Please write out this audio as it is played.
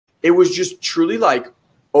it was just truly like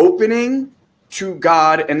opening to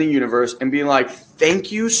God and the universe and being like,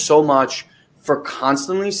 thank you so much for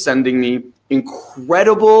constantly sending me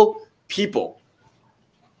incredible people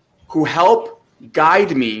who help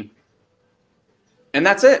guide me. And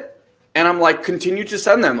that's it. And I'm like, continue to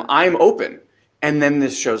send them. I'm open. And then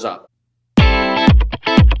this shows up.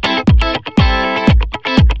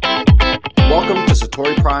 Welcome to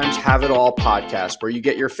Satori Prime's Have It All podcast, where you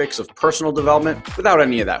get your fix of personal development without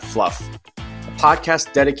any of that fluff. A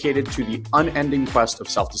podcast dedicated to the unending quest of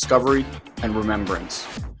self-discovery and remembrance.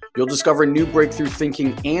 You'll discover new breakthrough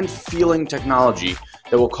thinking and feeling technology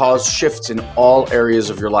that will cause shifts in all areas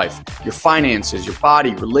of your life, your finances, your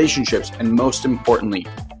body, relationships, and most importantly,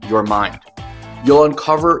 your mind. You'll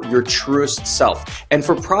uncover your truest self, and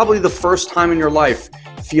for probably the first time in your life,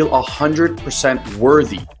 feel 100%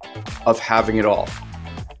 worthy of having it all.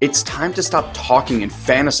 It's time to stop talking and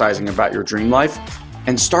fantasizing about your dream life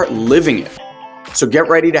and start living it. So get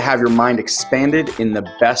ready to have your mind expanded in the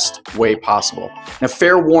best way possible. Now,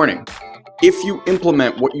 fair warning, if you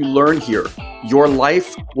implement what you learn here, your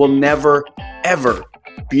life will never, ever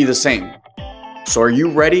be the same. So are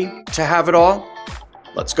you ready to have it all?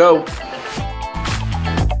 Let's go.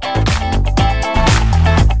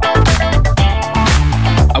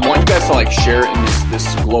 I want you guys to share in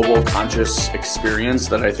this global conscious experience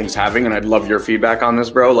that I think is having, and I'd love your feedback on this,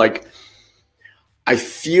 bro. I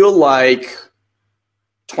feel like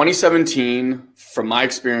 2017, from my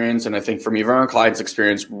experience, and I think from even our clients'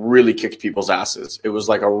 experience, really kicked people's asses. It was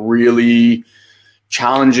like a really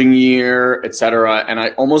challenging year, et cetera. And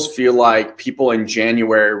I almost feel like people in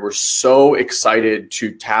January were so excited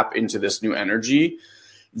to tap into this new energy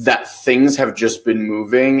that things have just been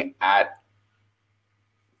moving at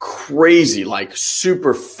crazy,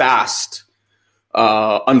 super fast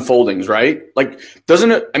unfoldings, right?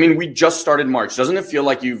 Doesn't it? I mean, we just started March. Doesn't it feel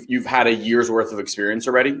like you've had a year's worth of experience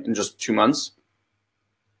already in just 2 months?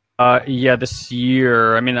 Yeah, this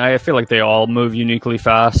year. I mean, I feel like they all move uniquely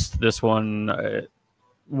fast. This one,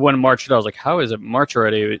 when March hit, I was like, "How is it March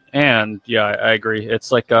already?" And yeah, I agree. It's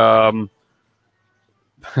from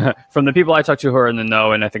the people I talk to who are in the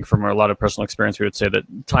know, and I think from a lot of personal experience, we would say that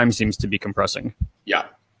time seems to be compressing. Yeah,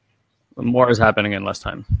 more is happening in less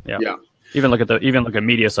time. Yeah. Even look at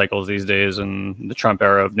media cycles these days and the Trump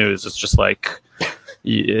era of news. It's just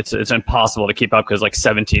it's impossible to keep up because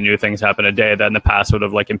 17 new things happen a day that in the past would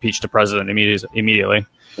have impeached a president immediately.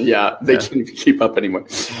 Yeah, they can't keep up anymore.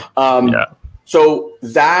 So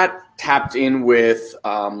that tapped in with,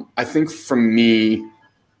 I think for me,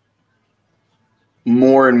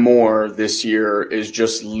 more and more this year is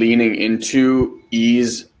just leaning into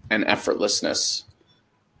ease and effortlessness.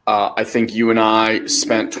 I think you and I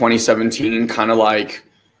spent 2017 kind of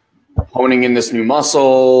honing in this new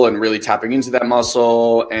muscle and really tapping into that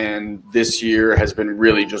muscle. And this year has been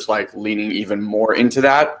really just leaning even more into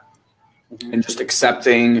that and just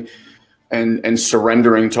accepting and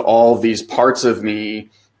surrendering to all these parts of me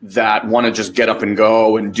that want to just get up and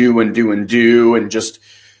go and do and just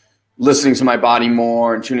listening to my body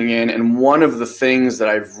more and tuning in. And one of the things that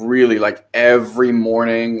I've really every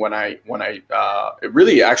morning when it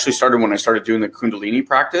really actually started when I started doing the Kundalini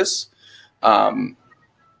practice. But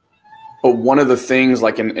one of the things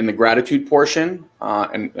in the gratitude portion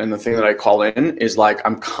and the thing that I call in is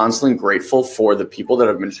I'm constantly grateful for the people that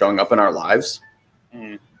have been showing up in our lives.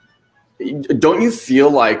 Mm. Don't you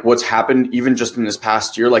feel what's happened even just in this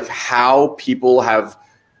past year, how people have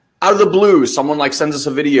out of the blue, someone sends us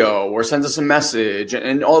a video or sends us a message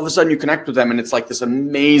and all of a sudden you connect with them and it's this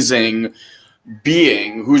amazing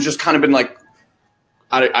being who's just kind of been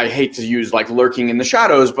I hate to use lurking in the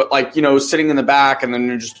shadows, but sitting in the back and then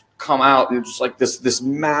you just come out and just this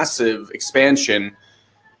massive expansion.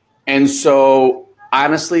 And so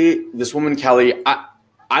honestly, this woman, Kelly,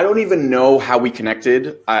 I don't even know how we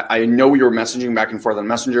connected. I know we were messaging back and forth on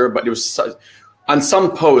Messenger, but it was on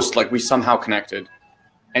some post, we somehow connected.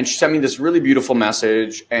 And she sent me this really beautiful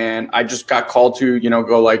message and I just got called to,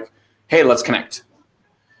 go hey, let's connect.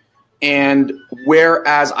 And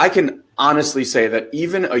whereas I can honestly say that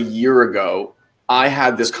even a year ago, I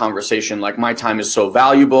had this conversation, my time is so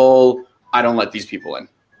valuable. I don't let these people in.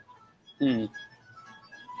 Mm.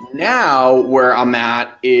 Now where I'm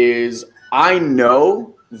at is I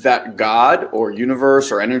know that God or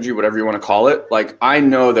universe or energy, whatever you want to call it, I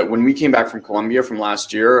know that when we came back from Colombia from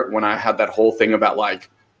last year, when I had that whole thing about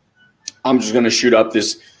I'm just going to shoot up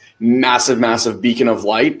this massive, massive beacon of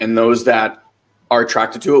light and those that are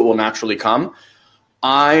attracted to it will naturally come.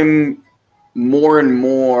 I'm more and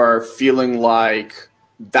more feeling like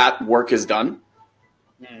that work is done.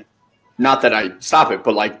 Mm. not that I stop it,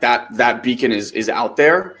 but like that beacon is out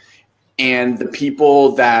there. And the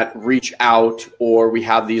people that reach out, or we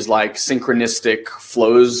have these like synchronistic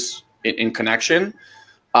flows in connection,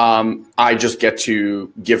 I just get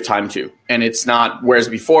to give time to. And it's not, whereas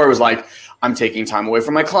before it was like, I'm taking time away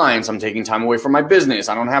from my clients, I'm taking time away from my business,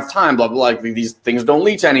 I don't have time, blah, blah, blah. Like, these things don't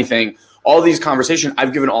lead to anything. All these conversations,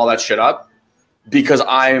 I've given all that shit up because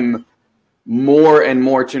I'm more and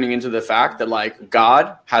more tuning into the fact that like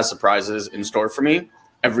God has surprises in store for me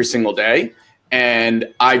every single day.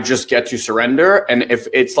 And I just get to surrender. And if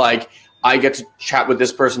it's like I get to chat with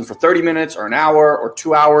this person for 30 minutes or an hour or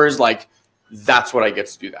 2 hours, like that's what I get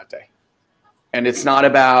to do that day. And it's not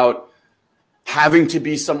about having to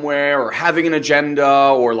be somewhere or having an agenda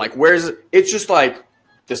or like it's just like,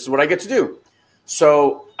 this is what I get to do.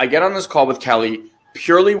 So I get on this call with Kelly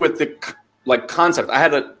purely with the like concept. I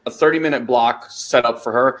had a 30-minute block set up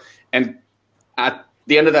for her. And at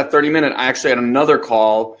the end of that 30-minute, I actually had another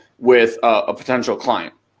call with a potential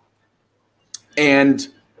client. And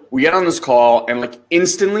we get on this call and like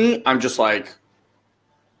instantly I'm just like,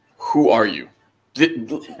 who are you?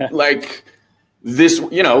 Like this,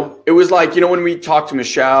 you know, it was like, you know, when we talk to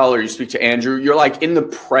Michelle or you speak to Andrew, you're like in the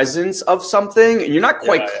presence of something and you're not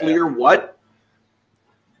quite clear what.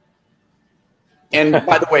 And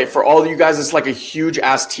by the way, for all of you guys, it's like a huge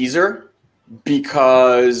ass teaser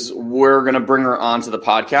because we're going to bring her onto the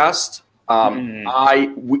podcast.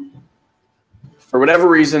 For whatever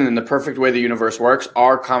reason, in the perfect way the universe works,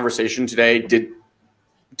 our conversation today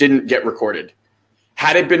didn't get recorded.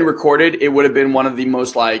 Had it been recorded, it would have been one of the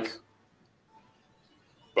most like,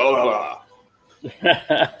 blah, blah,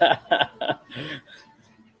 blah.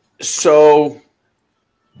 So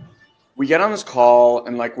we get on this call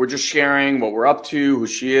and like we're just sharing what we're up to, who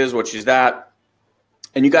she is, what she's that.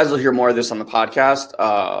 And you guys will hear more of this on the podcast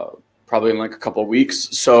probably in like a couple of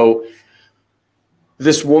weeks. So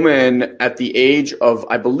this woman at the age of,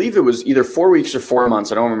 I believe it was either 4 weeks or 4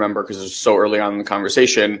 months, I don't remember because it was so early on in the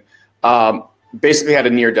conversation, basically had a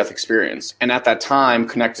near-death experience. And at that time,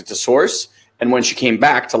 connected to source. And when she came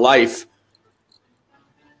back to life,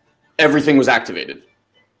 everything was activated.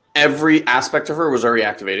 Every aspect of her was already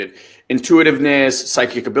activated. Intuitiveness,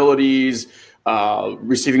 psychic abilities,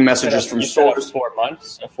 receiving messages from source. 4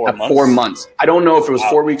 months? 4 months. I don't know if it was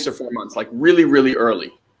 4 weeks or 4 months, like really, really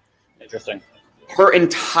early. Interesting. Her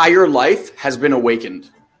entire life has been awakened.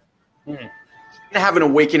 She didn't have an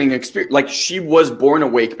awakening experience. Like she was born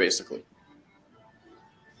awake, basically.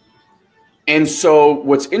 And so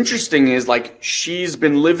what's interesting is like she's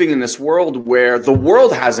been living in this world where the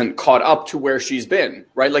world hasn't caught up to where she's been,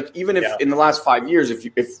 right? Like even if in the last 5 years,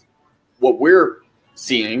 if what we're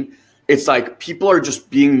seeing, it's like people are just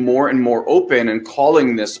being more and more open and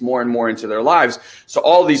calling this more and more into their lives. So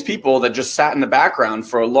all these people that just sat in the background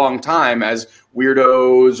for a long time as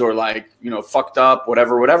weirdos or like, you know, fucked up,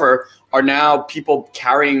 whatever, are now people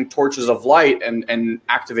carrying torches of light and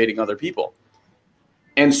activating other people.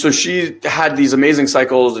 And so she had these amazing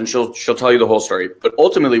cycles and she'll tell you the whole story. But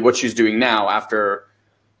ultimately what she's doing now, after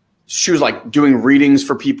she was like doing readings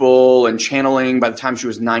for people and channeling by the time she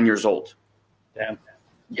was 9 years old. Damn.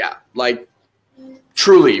 Yeah, like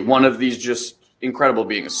truly one of these just incredible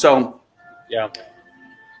beings. So yeah,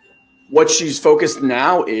 what she's focused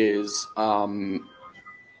now is when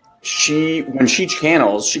she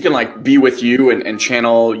channels, she can like be with you and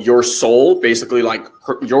channel your soul. Basically, like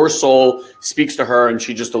your soul speaks to her and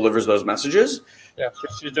she just delivers those messages. Yeah,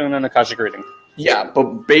 she's doing an Akashic reading. Yeah,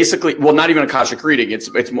 but basically, well, not even Akashic reading.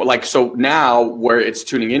 It's more like, so now where it's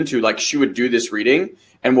tuning into, like she would do this reading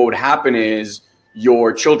and what would happen is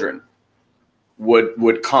your children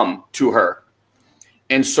would come to her.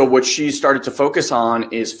 And so what she started to focus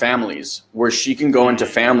on is families, where she can go into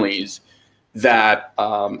families that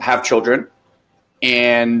have children.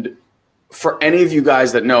 And for any of you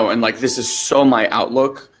guys that know, and like this is so my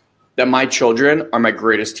outlook, that my children are my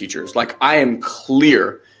greatest teachers. Like I am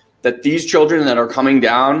clear that these children that are coming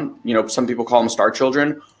down, you know, some people call them star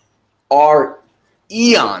children, are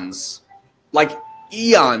eons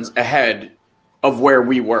ahead of where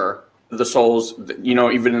we were, the souls, you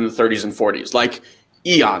know, even in the 30s and 40s, like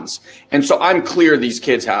eons. And so I'm clear these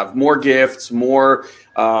kids have more gifts, more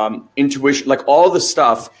intuition, like all the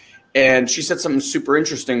stuff. And she said something super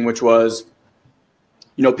interesting, which was,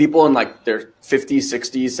 you know, people in like their 50s,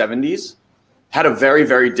 60s, 70s had a very,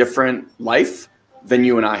 very different life than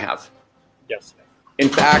you and I have. Yes. In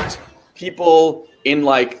fact, people in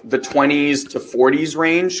like the 20s to 40s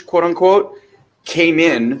range, quote unquote, came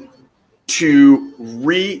in to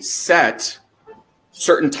reset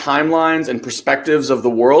certain timelines and perspectives of the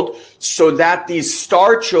world so that these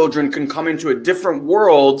star children can come into a different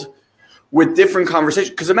world with different conversations.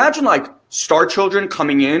 Because imagine like Star Children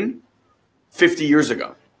coming in 50 years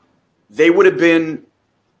ago. It would have been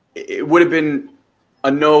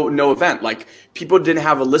a no event. Like people didn't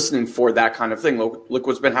have a listening for that kind of thing. Look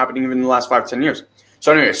what's been happening even in the last 5-10 years.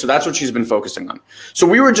 So anyway, so that's what she's been focusing on. So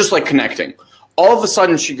we were just like connecting. All of a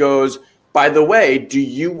sudden she goes, by the way, do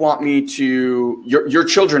you want me to, your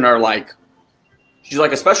children are like, she's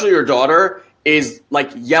like, especially your daughter is like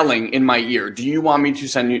yelling in my ear. Do you want me to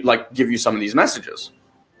send you, like, give you some of these messages?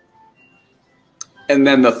 And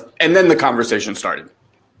then the conversation started.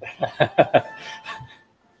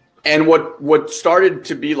 And what started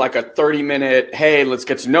to be like a 30-minute, hey, let's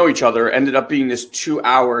get to know each other, ended up being this 2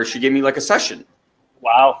 hour. She gave me like a session.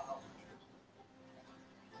 Wow.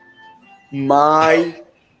 My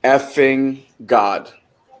effing God.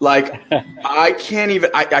 Like, I can't even,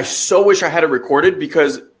 I so wish I had it recorded,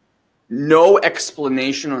 because no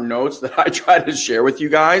explanation or notes that I try to share with you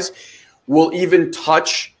guys will even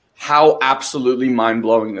touch how absolutely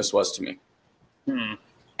mind-blowing this was to me.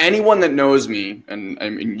 Anyone that knows me, and I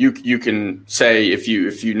mean, you can say if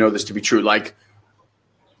you know this to be true, like,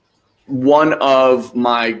 one of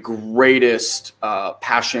my greatest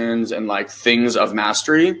passions and like things of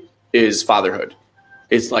mastery is fatherhood.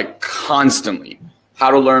 It's like constantly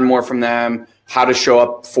how to learn more from them, how to show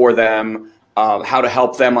up for them, how to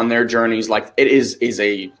help them on their journeys. Like it is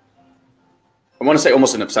a, I want to say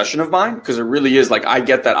almost an obsession of mine, because it really is. Like I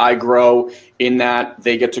get that I grow in that,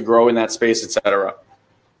 they get to grow in that space, etc.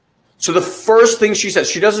 So the first thing she said,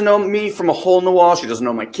 she doesn't know me from a hole in the wall. She doesn't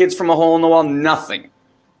know my kids from a hole in the wall, nothing.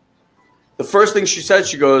 The first thing she said,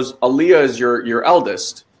 she goes, Aaliyah is your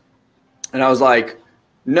eldest. And I was like,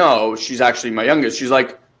 no, she's actually my youngest. She's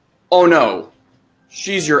like, oh no,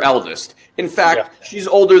 she's your eldest. In fact, she's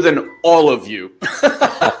older than all of you.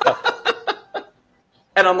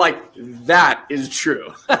 And I'm like, that is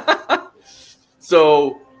true.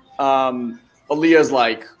 So Aaliyah's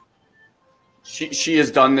like, she has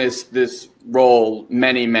done this role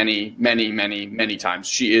many times.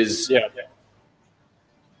 She is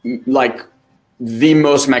like the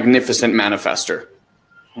most magnificent manifester.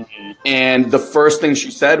 Mm-hmm. And the first thing she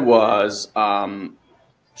said was,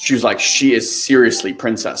 she was like, she is seriously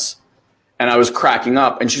princess. And I was cracking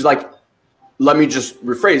up. And she's like, let me just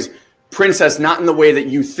rephrase, princess, not in the way that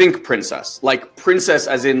you think princess. Like princess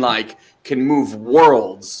as in like can move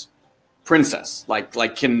worlds, princess. Like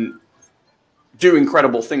can do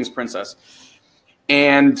incredible things, princess.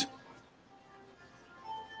 And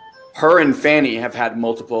her and Fanny have had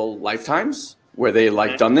multiple lifetimes where they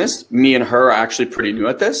like done this. Me and her are actually pretty new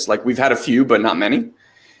at this. Like we've had a few, but not many.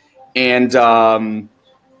 And so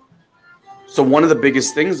one of the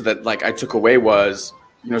biggest things that like I took away was,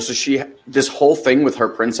 you know, so this whole thing with her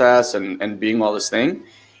princess and being all this thing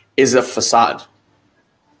is a facade.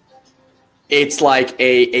 It's like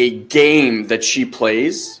a game that she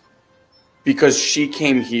plays because she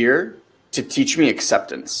came here to teach me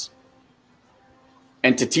acceptance.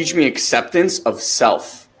 And to teach me acceptance of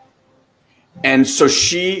self. And so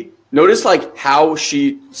she, notice like how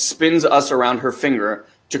she spins us around her finger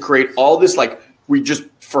to create all this, like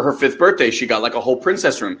for her 5th birthday, she got like a whole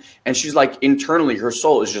princess room. And she's like, internally, her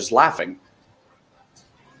soul is just laughing.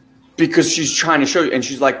 Because she's trying to show you. And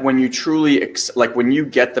she's like, when you truly, when you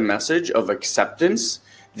get the message of acceptance,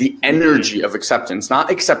 the energy of acceptance, not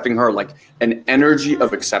accepting her, like an energy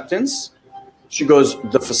of acceptance, she goes,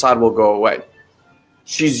 the facade will go away.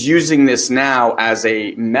 She's using this now as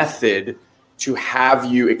a method to have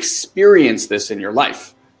you experience this in your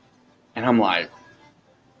life. And I'm like,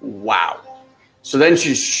 wow. So then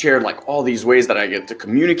she shared like all these ways that I get to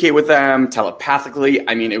communicate with them telepathically.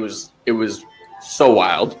 I mean, it was so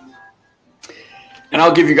wild. And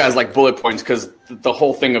I'll give you guys like bullet points because the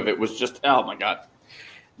whole thing of it was just, oh my God.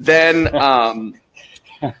 Then,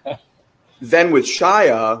 then with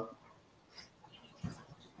Shia,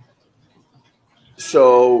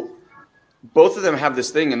 so both of them have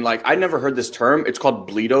this thing, and like I never heard this term. It's called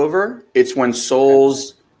bleed over. It's when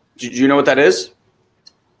souls. Do you know what that is?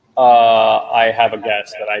 I have a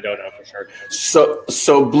guess, but I don't know for sure.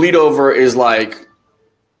 So bleed over is like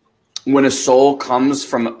when a soul comes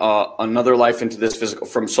from another life into this physical,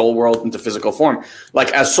 from soul world into physical form.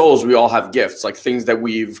 Like as souls, we all have gifts, like things that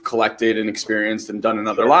we've collected and experienced and done in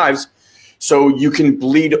other lives. So you can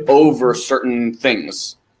bleed over certain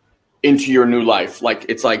things into your new life. Like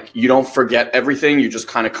it's like you don't forget everything. You just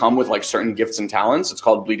kind of come with like certain gifts and talents. It's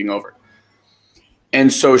called bleeding over.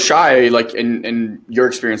 And so Shai, like in your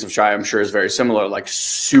experience of Shai, I'm sure is very similar, like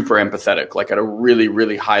super empathetic, like at a really,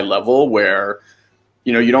 really high level where,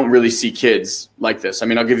 you know, you don't really see kids like this. I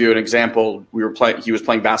mean, I'll give you an example. He was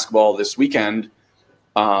playing basketball this weekend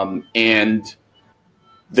And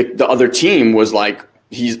the other team was like,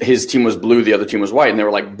 his team was blue, the other team was white, and they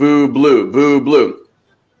were like, boo, blue, boo, blue.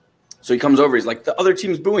 So he comes over, he's like, the other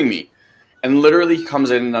team's booing me. And literally he comes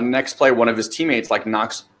in, and the next play, one of his teammates like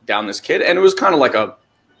knocks down this kid, and it was kind of like a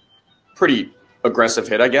pretty aggressive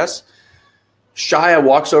hit, I guess. Shia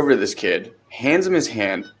walks over to this kid, hands him his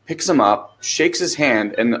hand, picks him up, shakes his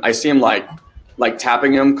hand, and I see him like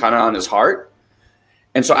tapping him kind of on his heart.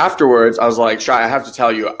 And so afterwards, I was like, Shia, I have to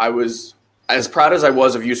tell you, I was as proud as I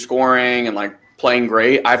was of you scoring and like playing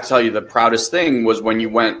great. I have to tell you, the proudest thing was when you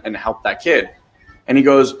went and helped that kid. And he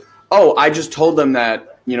goes, oh, I just told them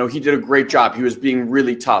that, you know, he did a great job. He was being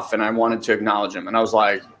really tough, and I wanted to acknowledge him. And I was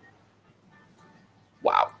like,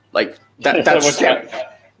 wow, like that's him.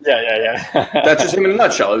 Yeah. That's just him in a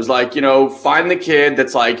nutshell. It was like, you know, find the kid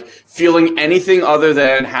that's like feeling anything other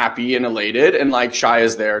than happy and elated, and like Shia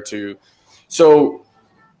is there too. So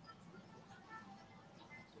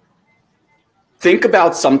think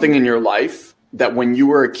about something in your life that when you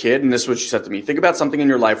were a kid, and this is what she said to me, think about something in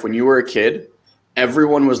your life when you were a kid,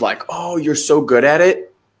 everyone was like, oh, you're so good at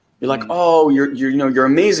it. You're like, oh, you're you know, you're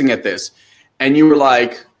amazing at this. And you were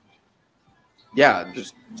like, yeah,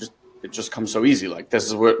 it just comes so easy. Like, this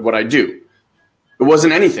is what I do. It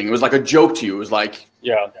wasn't anything. It was like a joke to you. It was like,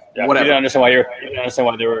 whatever. You didn't understand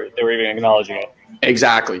why they were even acknowledging it.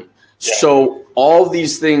 Exactly. Yeah. So all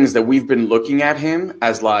these things that we've been looking at him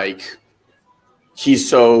as like, he's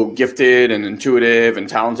so gifted and intuitive and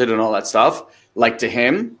talented and all that stuff, like to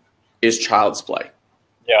him is child's play.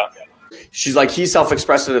 Yeah. She's like, he's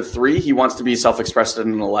self-expressed at 3. He wants to be self-expressed at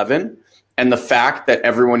an 11. And the fact that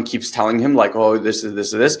everyone keeps telling him like, oh, this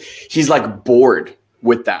is this, he's like bored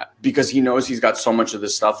with that because he knows he's got so much of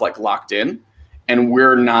this stuff like locked in, and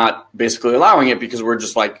we're not basically allowing it because we're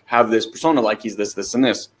just like have this persona like he's this, and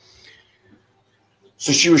this.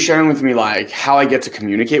 So she was sharing with me like how I get to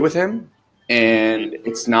communicate with him, and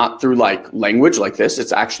it's not through like language like this.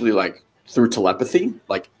 It's actually like through telepathy,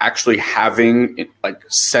 like actually having like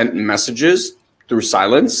sent messages through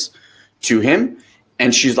silence to him.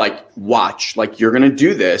 And she's like, watch, like you're going to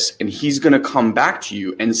do this and he's going to come back to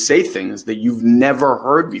you and say things that you've never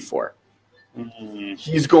heard before. Mm-hmm.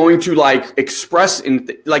 He's going to like express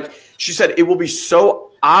like she said, it will be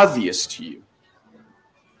so obvious to you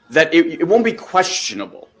that it won't be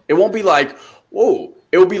questionable. It won't be like, whoa,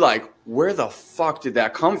 it will be like, where the fuck did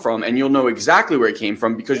that come from? And you'll know exactly where it came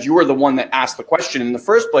from because you were the one that asked the question in the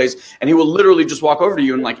first place, and he will literally just walk over to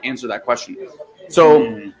you and like answer that question.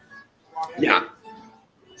 So, yeah.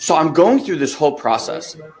 So I'm going through this whole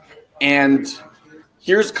process, and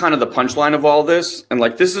here's kind of the punchline of all this. And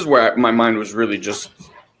like, this is where my mind was really just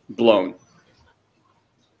blown.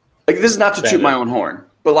 Like, this is not to toot my own horn,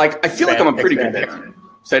 but like, I feel like I'm a pretty good parent.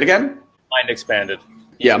 Say it again. Mind expanded.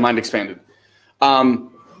 Yeah, mind expanded.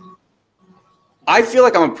 I feel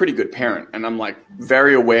like I'm a pretty good parent, and I'm like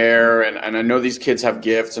very aware, and I know these kids have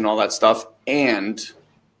gifts and all that stuff. And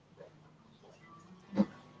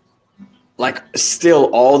like still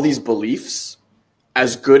all these beliefs,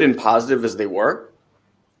 as good and positive as they were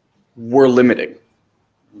limiting.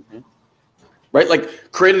 Mm-hmm. Right?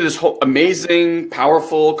 Like created this whole amazing,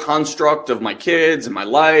 powerful construct of my kids and my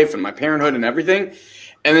life and my parenthood and everything.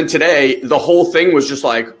 And then today, the whole thing was just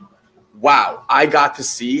like, wow, I got to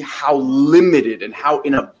see how limited and how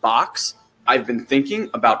in a box I've been thinking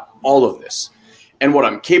about all of this and what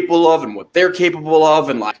I'm capable of and what they're capable of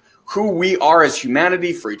and like who we are as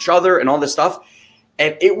humanity for each other and all this stuff.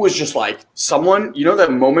 And it was just like someone, you know,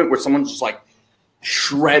 that moment where someone just like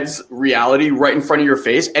shreds reality right in front of your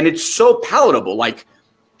face. And it's so palatable. Like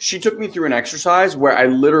she took me through an exercise where I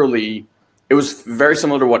literally, it was very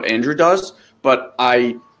similar to what Andrew does, but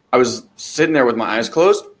I was sitting there with my eyes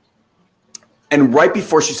closed. And right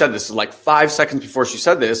before she said this, like 5 seconds before she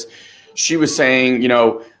said this, she was saying, you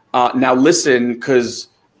know, now listen, because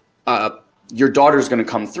your daughter's going to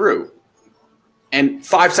come through. And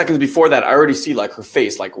 5 seconds before that, I already see like her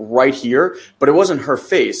face, like right here, but it wasn't her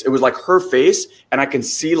face. It was like her face. And I can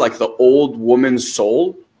see like the old woman's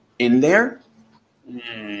soul in there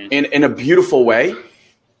in a beautiful way.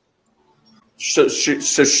 So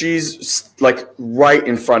she's like right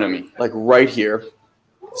in front of me, like right here.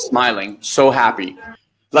 Smiling, so happy,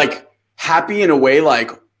 like happy in a way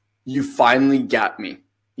like you finally got me.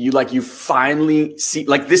 You finally see,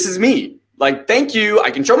 like, this is me. Like, thank you. I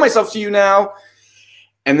can show myself to you now.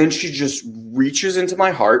 And then she just reaches into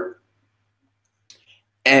my heart.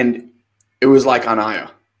 And it was like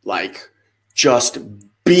Anaya, like just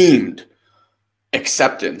beamed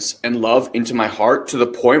acceptance and love into my heart to the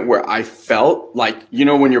point where I felt like, you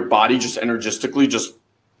know, when your body just energetically just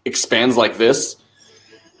expands like this.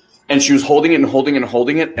 And she was holding it and holding it and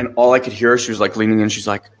holding it. And all I could hear, she was like leaning in. She's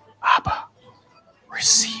like, Abba,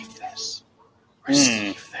 receive this.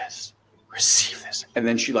 Receive this. Receive this. And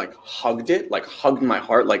then she like hugged it, like hugged my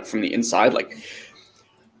heart, like from the inside. Like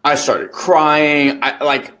I started crying.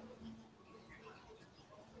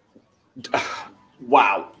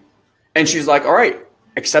 Wow. And she's like, all right,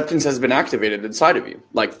 acceptance has been activated inside of you.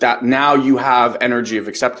 Like that. Now you have energy of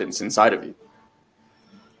acceptance inside of you.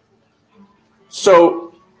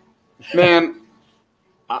 So, man,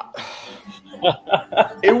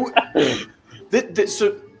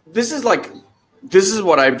 so this is like, this is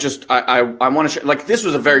what I want to share. Like, this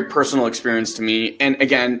was a very personal experience to me. And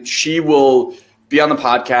again, she will be on the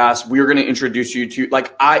podcast. We're going to introduce you to,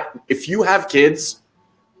 like, if you have kids,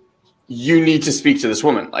 you need to speak to this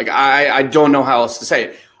woman. Like, I don't know how else to say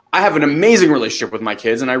it. I have an amazing relationship with my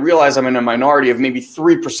kids, and I realize I'm in a minority of maybe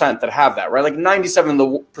 3% that have that, right? Like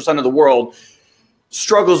 97% of the world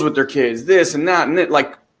struggles with their kids, this and that. And it,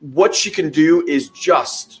 like, what she can do is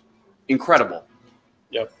just incredible.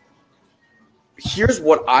 Yep. Here's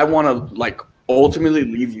what I want to, like, ultimately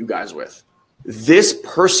leave you guys with. This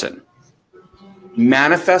person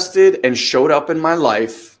manifested and showed up in my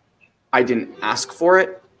life. I didn't ask for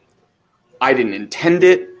it. I didn't intend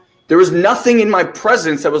it. There was nothing in my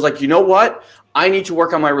presence that was like, you know what? I need to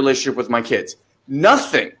work on my relationship with my kids.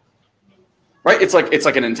 Nothing. Right? It's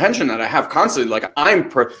like an intention that I have constantly. Like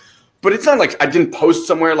but it's not like I didn't post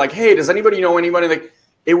somewhere like, hey, does anybody know anybody? Like,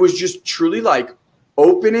 it was just truly like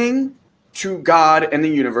opening to God and the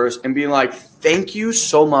universe and being like, thank you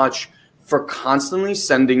so much for constantly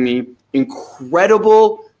sending me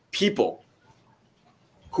incredible people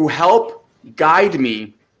who help guide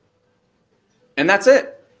me. And that's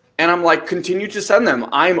it. And I'm like, continue to send them.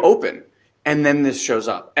 I'm open. And then this shows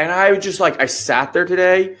up. And I just like, I sat there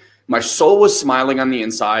today. My soul was smiling on the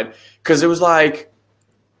inside because it was like,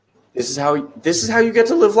 this is how you get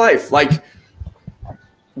to live life. Like,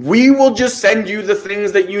 we will just send you the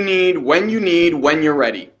things that you need, when you're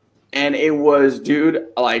ready. And it was, dude,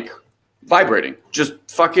 like vibrating, just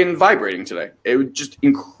fucking vibrating today. It was just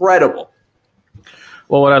incredible.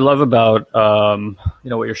 Well, what I love about,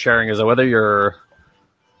 what you're sharing is that whether your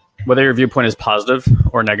viewpoint is positive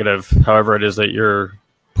or negative, however it is that you're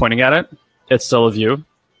pointing at it, it's still a view.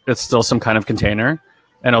 It's still some kind of container.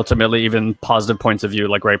 And ultimately, even positive points of view,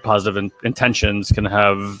 like positive intentions can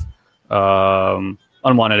have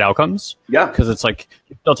unwanted outcomes. Yeah. Because it's like,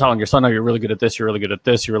 you're still telling your son, oh, you're really good at this, you're really good at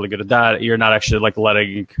this, you're really good at that. You're not actually like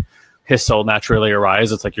letting his soul naturally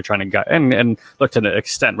arise. It's like you're trying to guide. And look, to an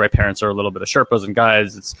extent, right? Parents are a little bit of Sherpas and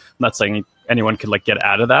guides. I'm not saying anyone could like get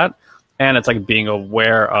out of that. And it's like being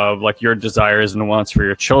aware of like your desires and wants for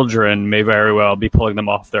your children may very well be pulling them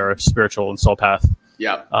off their spiritual and soul path.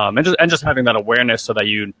 Yeah. And just having that awareness so that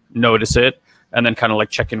you notice it and then kind of like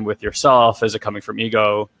check in with yourself. Is it coming from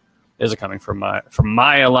ego? Is it coming from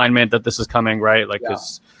my alignment that this is coming, right? Like,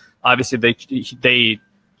 because obviously they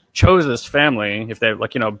chose this family. If they're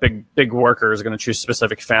like, big workers are going to choose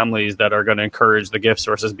specific families that are going to encourage the gifts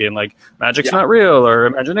versus being like, magic's not real or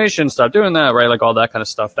imagination, stop doing that, right? Like all that kind of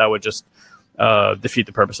stuff that would just defeat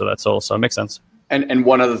the purpose of that soul. So it makes sense. And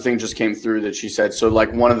one other thing just came through that she said. So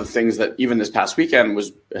like one of the things that even this past weekend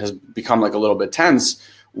has become like a little bit tense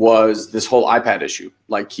was this whole iPad issue.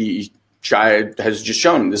 Like Shai has just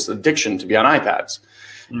shown this addiction to be on iPads.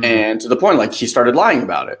 Mm-hmm. And to the point, like he started lying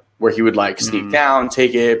about it, where he would like sneak down,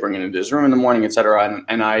 take it, bring it into his room in the morning, etc.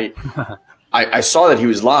 And I saw that he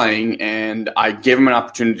was lying, and I gave him an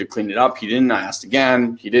opportunity to clean it up. He didn't. I asked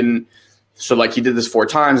again. He didn't. So like he did this 4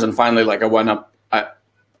 times, and finally like I went up.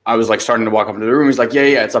 I was like starting to walk up into the room. He's like,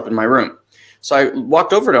 yeah, it's up in my room. So I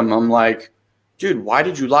walked over to him. I'm like, dude, why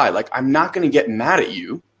did you lie? Like, I'm not going to get mad at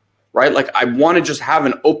you, right? Like, I want to just have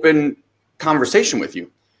an open conversation with you.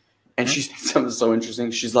 And she said something so interesting.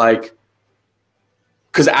 She's like,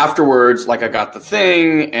 because afterwards, like I got the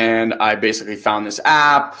thing and I basically found this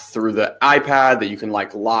app through the iPad that you can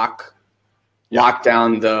like lock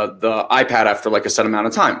down the iPad after like a set amount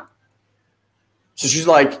of time. So she's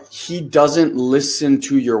like, he doesn't listen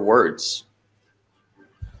to your words.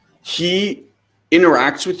 He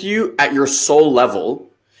interacts with you at your soul level,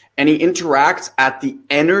 and he interacts at the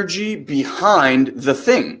energy behind the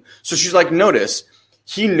thing. So she's like, notice,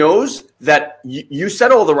 he knows that you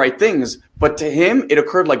said all the right things, but to him, it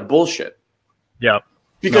occurred like bullshit. Yeah.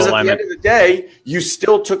 Because at the end of the day, you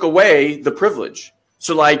still took away the privilege.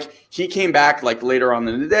 So like he came back like later on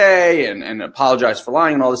in the day and apologized for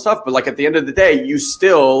lying and all this stuff. But like at the end of the day, you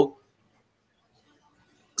still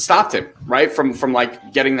stopped him, right? From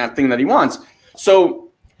like getting that thing that he wants. So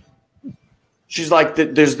she's like,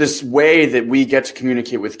 there's this way that we get to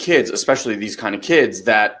communicate with kids, especially these kind of kids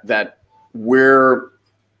that we're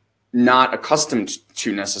not accustomed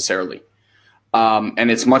to necessarily. And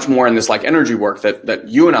it's much more in this like energy work that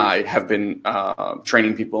you and I have been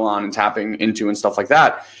training people on and tapping into and stuff like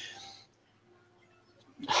that.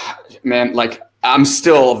 Man, like I'm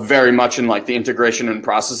still very much in like the integration and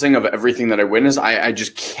processing of everything that I witnessed. I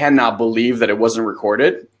just cannot believe that it wasn't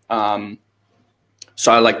recorded.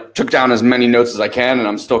 So I like took down as many notes as I can, and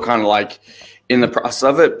I'm still kind of like in the process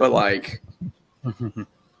of it, but like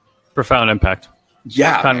profound impact.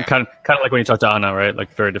 Yeah. Kind of like when you talk to Anna, right?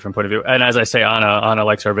 Like very different point of view. And as I say, Anna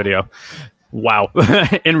likes our video. Wow.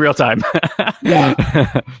 In real time. Yeah.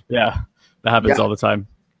 Yeah. That happens all the time.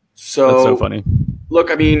 So that's so funny. Look,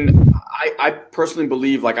 I mean, I personally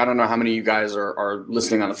believe, like, I don't know how many of you guys are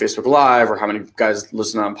listening on the Facebook Live or how many guys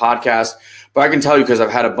listen on podcasts, but I can tell you because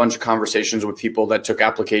I've had a bunch of conversations with people that took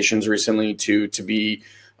applications recently to be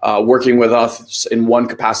working with us in one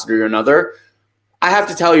capacity or another. I have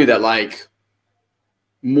to tell you that, like,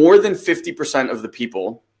 more than 50% of the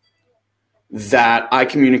people that I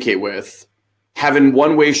communicate with have in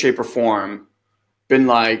one way, shape, or form been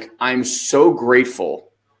like, I'm so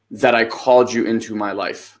grateful that I called you into my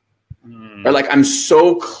life. Or like, I'm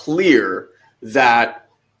so clear that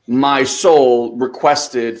my soul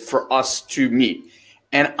requested for us to meet.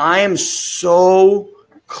 And I am so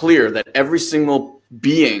clear that every single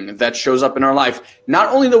being that shows up in our life,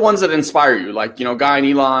 not only the ones that inspire you, like, you know, Guy and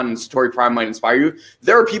Elon and Satori Prime might inspire you.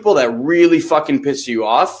 There are people that really fucking piss you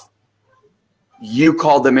off. You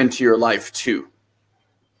called them into your life too.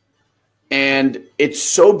 And it's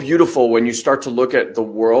so beautiful when you start to look at the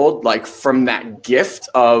world like from that gift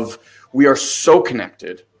of we are so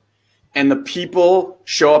connected. And the people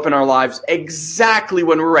show up in our lives exactly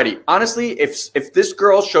when we're ready. Honestly, if this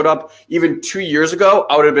girl showed up even 2 years ago,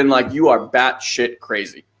 I would have been like, you are batshit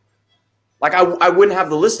crazy. Like I wouldn't have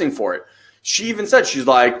the listening for it. She even said, she's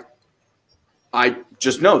like, I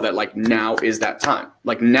just know that like now is that time.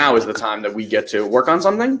 Like now is the time that we get to work on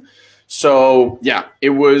something. So yeah, it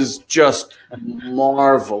was just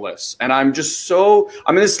marvelous. And I'm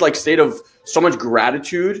in this like state of so much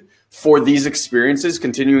gratitude for these experiences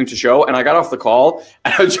continuing to show. And I got off the call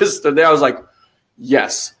and I just stood there. I was like,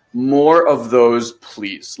 yes, more of those,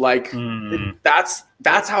 please. Like that's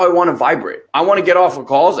how I want to vibrate. I want to get off of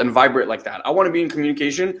calls and vibrate like that. I want to be in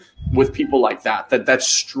communication with people like that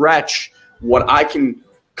stretch what I can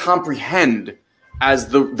comprehend as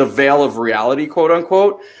the veil of reality, quote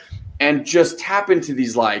unquote, and just tap into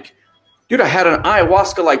these like, dude, I had an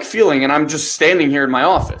ayahuasca-like feeling and I'm just standing here in my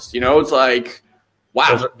office. You know, it's like,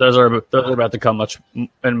 wow. Those are about to come much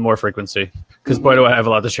in more frequency because boy, do I have a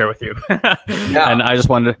lot to share with you. Yeah. And I just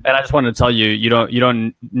wanted to tell you, you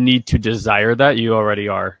don't need to desire that. You already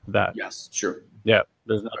are that. Yes, sure. Yeah.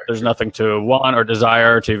 There's nothing to want or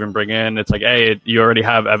desire to even bring in. It's like, hey, you already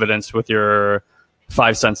have evidence with your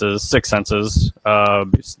six senses,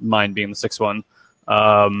 mine being the sixth one.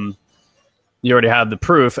 You already have the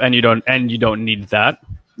proof and you don't need that.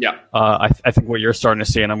 Yeah. I think what you're starting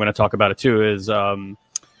to see, and I'm going to talk about it too, is a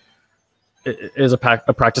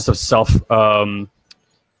practice of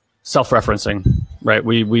self-referencing, right?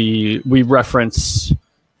 We reference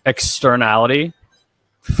externality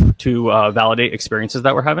to validate experiences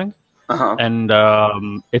that we're having. Uh-huh.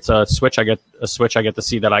 And it's a switch I get to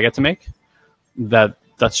see that I get to make.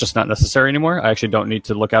 That's just not necessary anymore. I actually don't need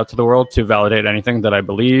to look out to the world to validate anything that I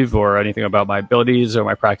believe or anything about my abilities or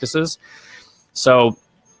my practices. So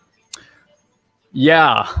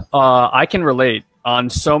yeah, I can relate on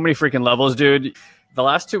so many freaking levels, dude. The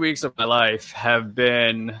last 2 weeks of my life have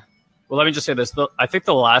been, well, let me just say this. I think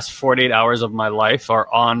the last 48 hours of my life are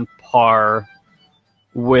on par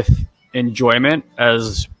with enjoyment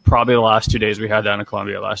as probably the last 2 days we had down in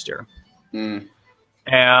Colombia last year.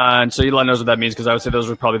 And so Elon knows what that means because I would say those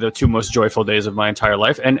were probably the two most joyful days of my entire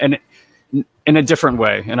life, and in a different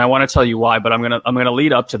way. And I want to tell you why, but I'm gonna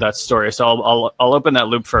lead up to that story. So I'll open that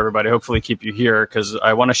loop for everybody. Hopefully, keep you here because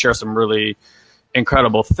I want to share some really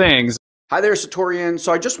incredible things. Hi there, Satorian.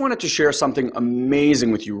 So I just wanted to share something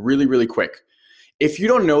amazing with you, really, really quick. If you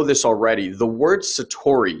don't know this already, the word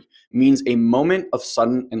Satori means a moment of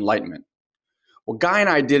sudden enlightenment. Well, Guy and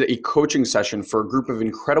I did a coaching session for a group of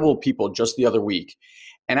incredible people just the other week.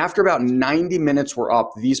 And after about 90 minutes were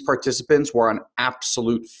up, these participants were on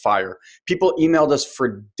absolute fire. People emailed us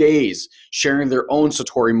for days sharing their own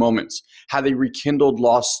Satori moments, how they rekindled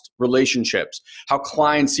lost relationships, how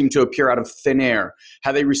clients seemed to appear out of thin air,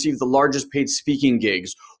 how they received the largest paid speaking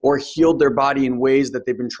gigs, or healed their body in ways that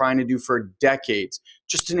they've been trying to do for decades,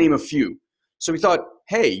 just to name a few. So we thought,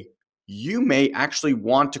 hey, you may actually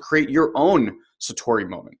want to create your own Satori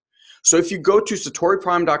moment. So if you go to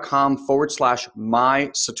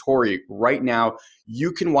satoriprime.com/mysatori right now,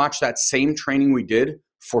 you can watch that same training we did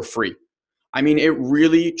for free. I mean, it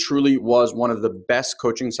really, truly was one of the best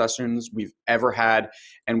coaching sessions we've ever had,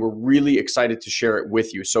 and we're really excited to share it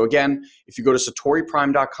with you. So again, if you go to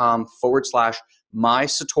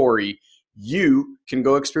satoriprime.com/mysatori, you can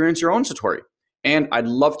go experience your own Satori. And I'd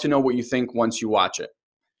love to know what you think once you watch it.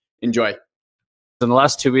 Enjoy. In the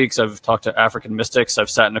last 2 weeks, I've talked to African mystics.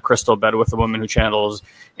 I've sat in a crystal bed with a woman who channels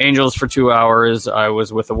angels for 2 hours. I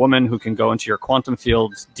was with a woman who can go into your quantum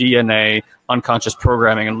fields, DNA, unconscious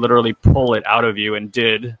programming, and literally pull it out of you, and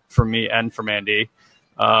did for me and for Mandy.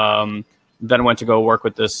 Then went to go work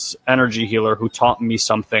with this energy healer who taught me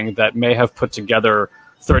something that may have put together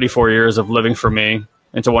 34 years of living for me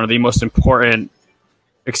into one of the most important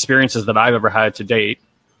experiences that I've ever had to date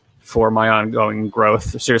for my ongoing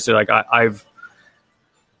growth. Seriously, like I've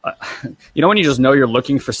you know, when you just know you're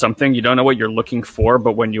looking for something, you don't know what you're looking for,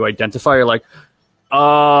 but when you identify, you're like,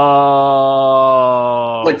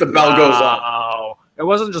 oh, like the bell goes off. It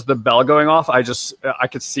wasn't just the bell going off. I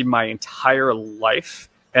could see my entire life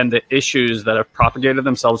and the issues that have propagated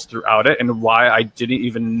themselves throughout it, and why I didn't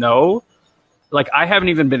even know. Like, I haven't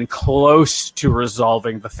even been close to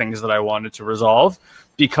resolving the things that I wanted to resolve,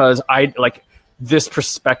 because I like this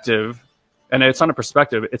perspective, and it's not a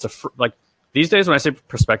perspective. It's like, these days, when I say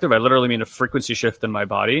perspective, I literally mean a frequency shift in my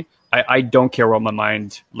body. I don't care what my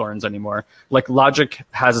mind learns anymore. Like, logic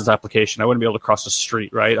has its application. I wouldn't be able to cross the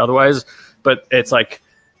street, right? Otherwise, but it's like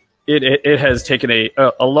it has taken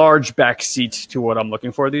a large back seat to what I'm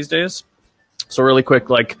looking for these days. So really quick,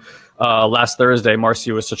 like last Thursday,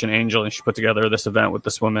 Marcy was such an angel, and she put together this event with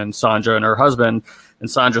this woman, Sandra, and her husband.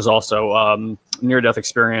 And Sandra's also near-death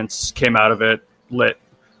experience, came out of it lit.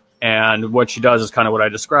 And what she does is kind of what I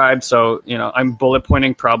described. So, you know, I'm bullet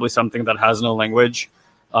pointing probably something that has no language.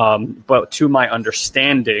 But to my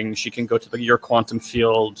understanding, she can go to your quantum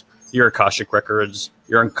field, your Akashic records,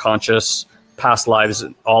 your unconscious, past lives,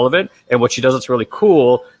 all of it. And what she does that's really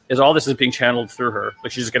cool is all this is being channeled through her.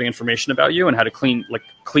 Like, she's just getting information about you and how to clean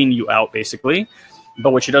you out, basically.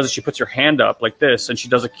 But what she does is she puts your hand up like this, and she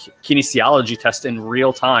does a kinesiology test in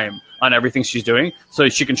real time on everything she's doing, so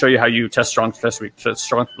she can show you how you test strong, test weak, test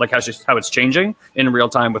strong, like how it's changing in real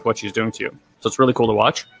time with what she's doing to you. So it's really cool to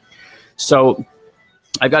watch. So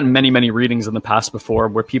I've gotten many, many readings in the past before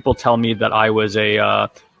where people tell me that I was a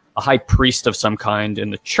high priest of some kind in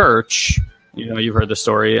the church. You know, you've heard the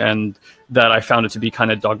story, and that I found it to be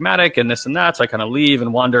kind of dogmatic and this and that. So I kind of leave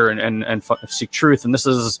and wander and seek truth. And this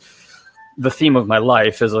is the theme of my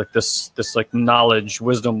life, is like this like knowledge,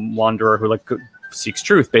 wisdom wanderer who like seeks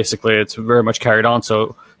truth. Basically, it's very much carried on.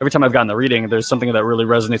 So every time I've gotten the reading, there's something that really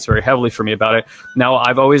resonates very heavily for me about it. Now,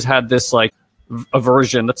 I've always had this like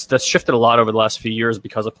aversion that's shifted a lot over the last few years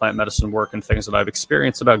because of plant medicine work and things that I've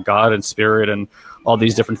experienced about God and spirit and all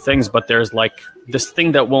these different things. But there's like this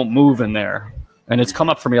thing that won't move in there. And it's come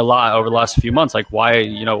up for me a lot over the last few months. Like, why,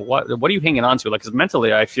 you know, what are you hanging on to? Like, because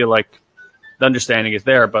mentally I feel like the understanding is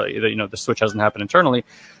there, but, you know, the switch hasn't happened internally.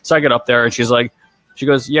 So I get up there and she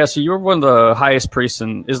goes, yeah, so you were one of the highest priests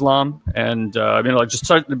in Islam. And, you know, like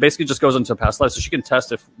basically just goes into past life. So she can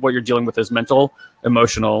test if what you're dealing with is mental,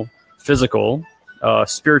 emotional, physical,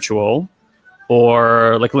 spiritual,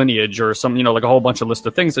 or like lineage or some, you know, like a whole bunch of list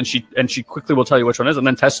of things. And she quickly will tell you which one is, and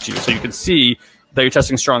then test you. So you can see that you're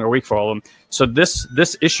testing strong or weak for all of them. So this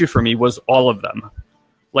issue for me was all of them.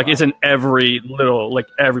 Like, it's in every little, like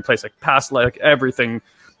every place, like past, like everything.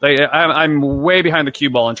 Like, I'm way behind the cue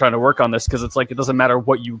ball and trying to work on this, because it's like, it doesn't matter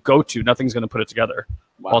what you go to, nothing's going to put it together,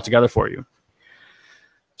 all together for you.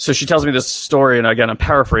 So she tells me this story, and again, I'm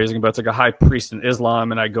paraphrasing, but it's like a high priest in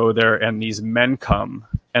Islam, and I go there, and these men come,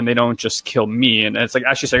 and they don't just kill me, and it's like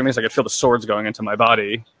actually saying this, I could feel the swords going into my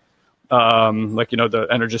body, like, you know, the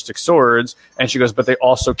energistic swords. And she goes, but they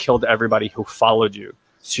also killed everybody who followed you.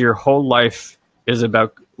 So your whole life is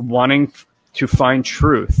about wanting to find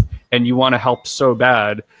truth, and you want to help so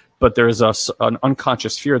bad, but there's an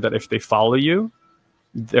unconscious fear that if they follow you,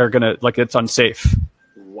 they're gonna, like, it's unsafe.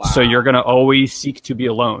 Wow. So you're gonna always seek to be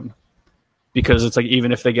alone, because it's like,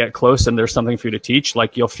 even if they get close and there's something for you to teach,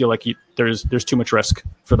 like, you'll feel like there's too much risk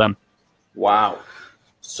for them. Wow.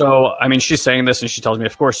 So, I mean, she's saying this, and she tells me,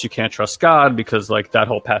 of course, you can't trust God because, like, that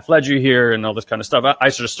whole path led you here and all this kind of stuff. I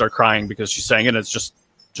just start crying because she's saying it. It's just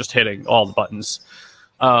hitting all the buttons.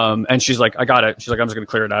 And she's like, I got it. She's like, I'm just going to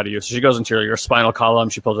clear it out of you. So she goes into your spinal column.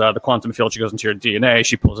 She pulls it out of the quantum field. She goes into your DNA.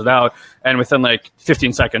 She pulls it out. And within like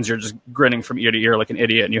 15 seconds, you're just grinning from ear to ear like an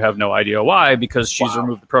idiot, and you have no idea why, because she's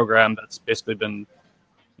removed the program that's basically been,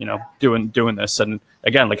 doing this. And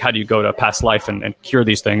again, like, how do you go to past life and cure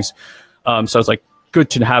these things? So it's like good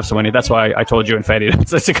to have someone. That's why I told you and Fanny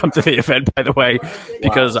to come to the event, by the way,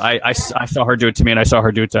 because I saw her do it to me, and I saw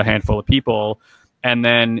her do it to a handful of people. And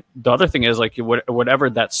then the other thing is, like, whatever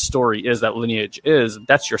that story is, that lineage is,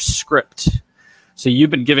 that's your script. So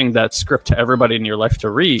you've been giving that script to everybody in your life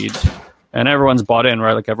to read, and everyone's bought in,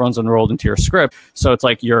 right? Like, everyone's enrolled into your script. So it's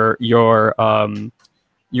like your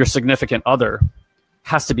significant other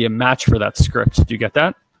has to be a match for that script. Do you get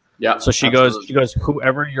that? Yeah. So she goes,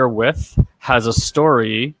 whoever you're with has a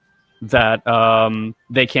story that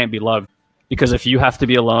they can't be loved. Because if you have to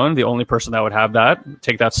be alone, the only person that would have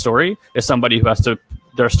take that story, is somebody who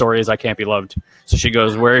their story is, I can't be loved. So she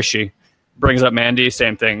goes, where is she? Brings up Mandy,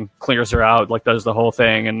 same thing, clears her out, like, does the whole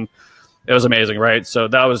thing. And it was amazing, right? So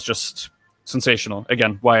that was just sensational.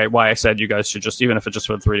 Again, why I said you guys should just, even if it's just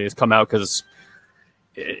for 3 days, come out, because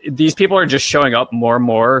these people are just showing up more and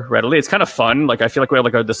more readily. It's kind of fun. Like, I feel like we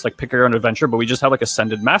have this pick your own adventure, but we just have like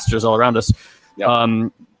ascended masters all around us.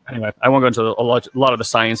 Yep. Anyway, I won't go into a lot of the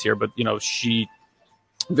science here, but she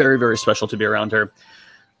very, very special to be around her.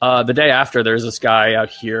 The day after, there's this guy out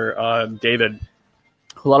here, David,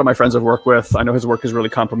 who a lot of my friends have worked with. I know his work is really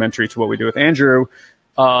complementary to what we do with Andrew.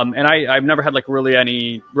 And I've never had really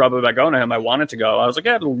any rub about going to him. I wanted to go. I was like,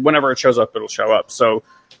 yeah, whenever it shows up, it'll show up. So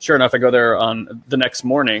sure enough, I go there on the next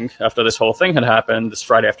morning after this whole thing had happened, this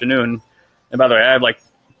Friday afternoon. And by the way, I have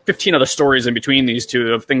 15 other stories in between these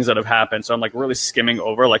two of things that have happened. So I'm really skimming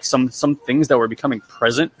over some things that were becoming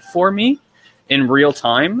present for me in real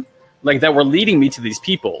time, that were leading me to these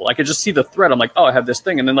people. I could just see the thread. I'm like, oh, I have this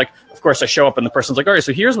thing. And then of course I show up and the person's like, all right,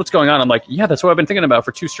 so here's what's going on. I'm like, yeah, that's what I've been thinking about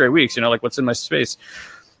for 2 straight weeks, what's in my space.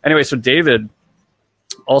 Anyway, so David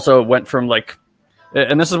also went from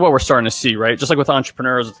and this is what we're starting to see, right? Just like with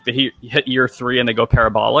entrepreneurs, they hit year 3 and they go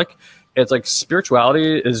parabolic. It's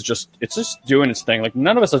spirituality is just doing its thing.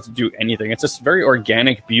 None of us have to do anything. It's this very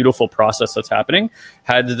organic, beautiful process that's happening.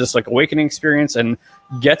 Had this awakening experience and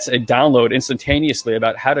gets a download instantaneously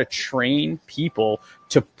about how to train people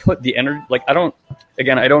to put the energy. I don't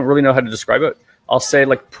really know how to describe it. I'll say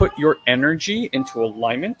put your energy into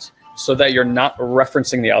alignment so that you're not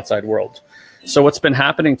referencing the outside world. So what's been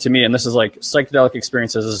happening to me, and this is psychedelic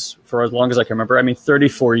experiences for as long as I can remember.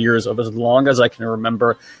 34 years of as long as I can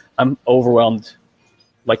remember. I'm overwhelmed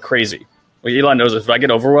like crazy. Elon knows if I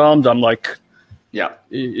get overwhelmed, I'm yeah,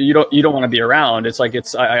 you don't want to be around. It's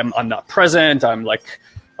I'm not present. I'm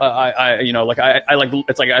I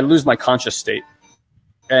lose my conscious state.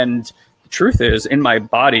 And the truth is, in my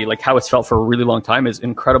body, how it's felt for a really long time is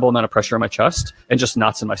incredible amount of pressure in my chest and just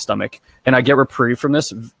knots in my stomach. And I get reprieve from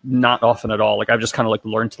this not often at all. I've just kind of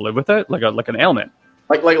learned to live with it, like an ailment.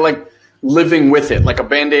 Like living with it, like a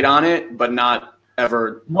Band-Aid on it, but not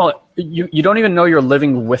ever. Well, you don't even know you're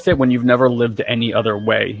living with it when you've never lived any other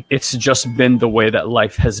way. It's just been the way that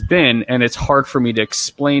life has been, and it's hard for me to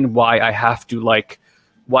explain why I have to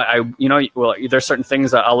there's certain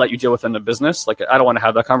things that I'll let you deal with in the business. I don't want to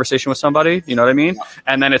have that conversation with somebody, you know what I mean?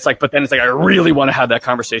 And then I really want to have that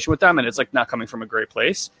conversation with them, and it's not coming from a great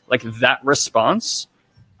place. That response,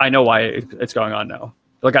 I know why it's going on now.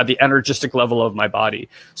 At the energistic level of my body.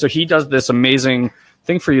 So he does this amazing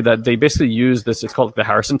thing for you that they basically use this. It's called the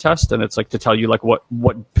Harrison test, and it's to tell you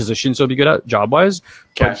what positions you'll be good at job wise.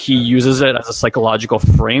 Okay. But he uses it as a psychological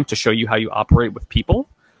frame to show you how you operate with people,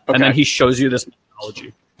 and then he shows you this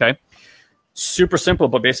methodology. Okay, super simple,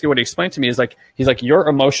 but basically what he explained to me is he's your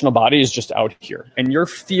emotional body is just out here, and your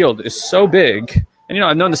field is so big. And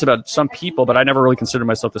I've known this about some people, but I never really considered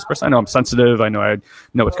myself this person. I know I'm sensitive. I know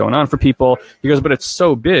what's going on for people. He goes, but it's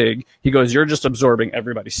so big. He goes, you're just absorbing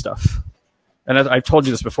everybody's stuff. And as I've told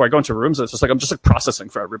you this before, I go into rooms, it's just I'm just processing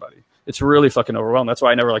for everybody. It's really fucking overwhelming. That's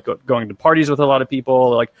why I never going to parties with a lot of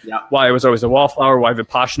people. Why I was always a wallflower, why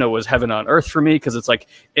Vipassana was heaven on earth for me. Cause it's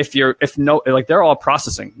they're all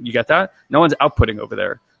processing. You get that? No one's outputting over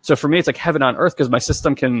there. So for me, it's heaven on earth because my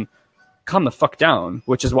system can calm the fuck down,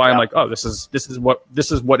 which is why I'm this is what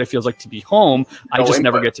it feels like to be home.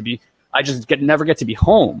 Never get to be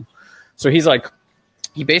home. So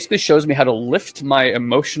he basically shows me how to lift my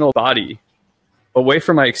emotional body away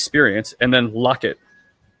from my experience and then lock it.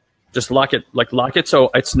 Just lock it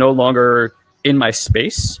so it's no longer in my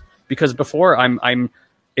space. Because before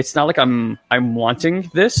it's not I'm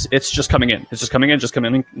wanting this, it's just coming in. It's just coming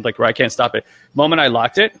in where I can't stop it. The moment I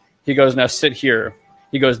locked it, he goes, now sit here.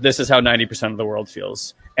 He goes, this is how 90% of the world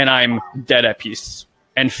feels. And I'm dead at peace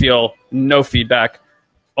and feel no feedback.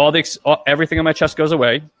 Everything in my chest goes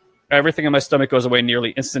away. Everything in my stomach goes away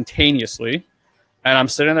nearly instantaneously. And I'm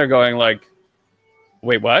sitting there going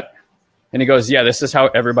wait, what? And he goes, yeah, this is how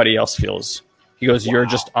everybody else feels. He goes, you're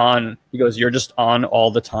just on. He goes, you're just on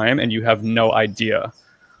all the time, and you have no idea.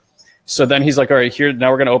 So then he's like, all right, here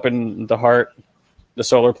now we're gonna open the heart, the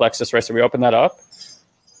solar plexus, right? So we open that up.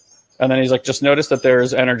 And then he's like, just notice that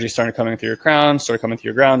there's energy starting coming through your crown, starting coming through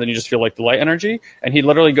your ground, and you just feel like the light energy. And he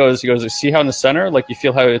literally goes, see how in the center, like you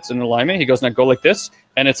feel how it's in alignment? He goes, now go like this,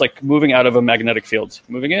 and it's like moving out of a magnetic field.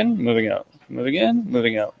 Moving in, moving out, moving in,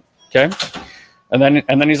 moving out. Okay? And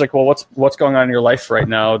then he's like, well, what's going on in your life right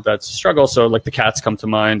now that's a struggle? So like the cats come to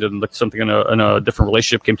mind, and like something in a different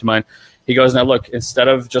relationship came to mind. He goes, now look, instead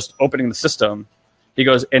of just opening the system, he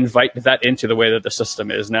goes, invite that into the way that the system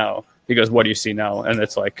is now. He goes, what do you see now? And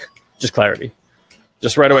it's like, just clarity,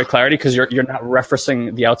 just right away clarity, because you're not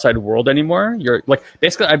referencing the outside world anymore. You're like,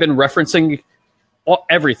 basically, I've been referencing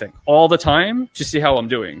everything all the time to see how I'm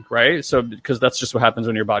doing, right? So because that's just what happens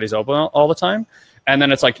when your body's open all the time. And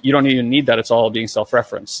then it's like, you don't even need that. It's all being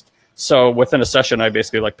self-referenced. So within a session, I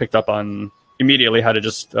basically like picked up on immediately how to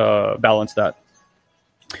just balance that.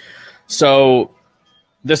 So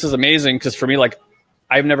this is amazing because for me, like,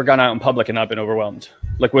 I've never gone out in public and not been overwhelmed,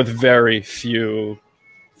 like with very few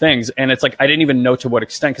things. And it's like, I didn't even know to what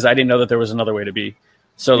extent, because I didn't know that there was another way to be.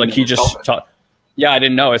 So like he just taught, I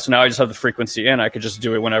didn't know it. So now I just have the frequency in. I could just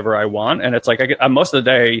do it whenever I want. And it's like, most of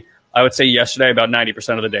the day, I would say yesterday, about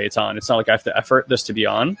 90% of the day it's on. It's not like I have to effort this to be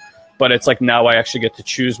on, but it's like now I actually get to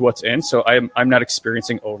choose what's in. So I'm not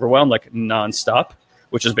experiencing overwhelm like nonstop,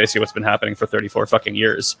 which is basically what's been happening for 34 fucking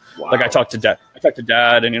years. Wow. Like I talked to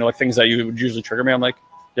dad and, like things that you would usually trigger me. I'm like,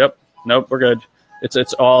 yep, nope, we're good.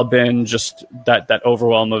 It's all been just that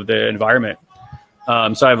overwhelm of the environment.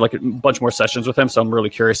 So I have like a bunch more sessions with him. So I'm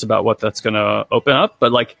really curious about what that's going to open up.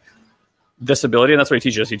 But like this ability, and that's what he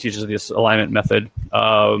teaches. He teaches this alignment method.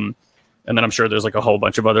 And then I'm sure there's like a whole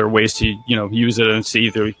bunch of other ways to, use it and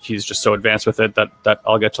see. He's just so advanced with it that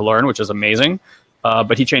I'll get to learn, which is amazing.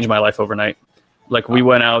 But he changed my life overnight. Like we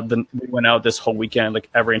went out this whole weekend.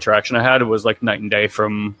 Like every interaction I had was like night and day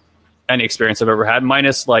from any experience I've ever had,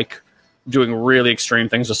 minus like doing really extreme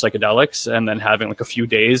things with psychedelics and then having like a few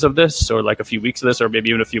days of this or like a few weeks of this or maybe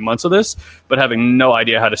even a few months of this, but having no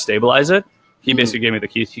idea how to stabilize it. He basically gave me the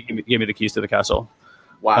keys. He gave me the keys to the castle.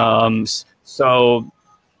 Wow. So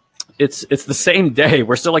it's the same day.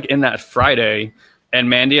 We're still like in that Friday, and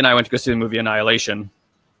Mandy and I went to go see the movie Annihilation.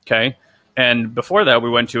 Okay. And before that,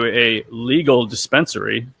 we went to a legal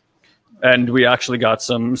dispensary, and we actually got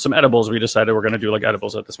some edibles. We decided we're going to do like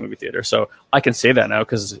edibles at this movie theater. So I can say that now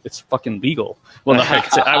because it's fucking legal. Well, no,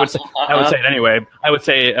 I would say it anyway. I would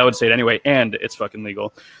say it anyway, and it's fucking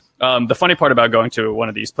legal. The funny part about going to one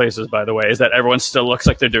of these places, by the way, is that everyone still looks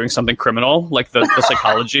like they're doing something criminal. Like the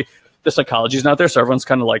psychology, the psychology's not there, so everyone's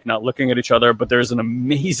kind of like not looking at each other. But there's an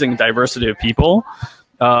amazing diversity of people,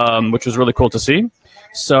 which was really cool to see.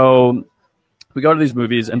 So we go to these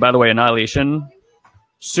movies, and by the way, Annihilation.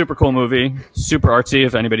 Super cool movie, super artsy.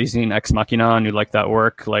 If anybody's seen Ex Machina and you like that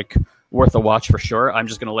work, like worth a watch for sure. I'm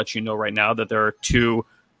just going to let you know right now that there are two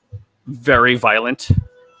very violent,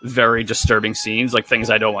 very disturbing scenes, like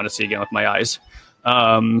things I don't want to see again with my eyes.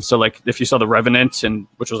 So like if you saw The Revenant,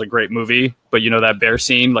 which was a great movie, but that bear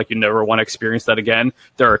scene, like you never want to experience that again.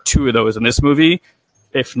 There are two of those in this movie.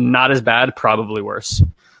 If not as bad, probably worse.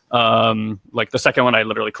 Like the second one, I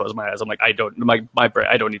literally closed my eyes. I'm like, I don't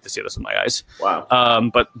need to see this with my eyes.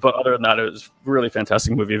 Wow. But other than that, it was a really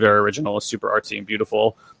fantastic movie, very original, super artsy and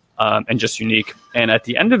beautiful, and just unique. And at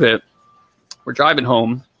the end of it, we're driving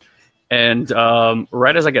home, and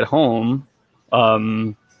right as I get home,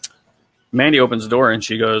 Mandy opens the door and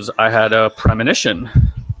she goes, "I had a premonition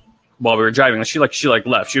while we were driving." She left.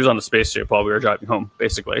 She was on the spacesuit while we were driving home,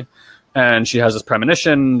 basically. And she has this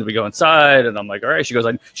premonition. We go inside, and I'm like, all right. She goes,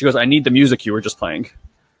 I need the music you were just playing.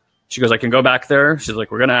 She goes, I can go back there. She's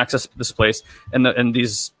like, we're going to access this place. And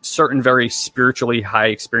these certain very spiritually high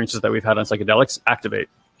experiences that we've had on psychedelics activate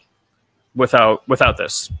without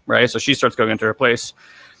this, right? So she starts going into her place.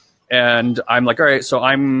 And I'm like, all right, so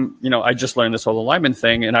I just learned this whole alignment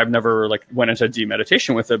thing, and I've never like went into deep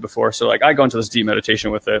meditation with it before. So like I go into this deep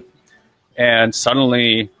meditation with it, and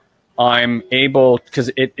suddenly I'm able, because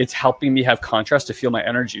it's helping me have contrast to feel my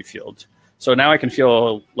energy field. So now I can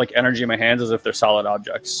feel like energy in my hands as if they're solid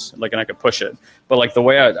objects, like, and I could push it. But like the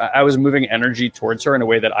way I was moving energy towards her in a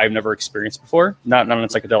way that I've never experienced before, not on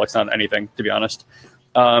psychedelics, not on anything, to be honest.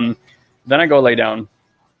 Then I go lay down.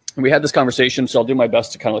 We had this conversation, so I'll do my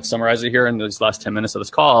best to kind of like summarize it here in these last 10 minutes of this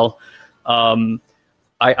call.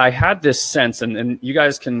 I had this sense, and you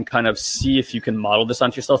guys can kind of see if you can model this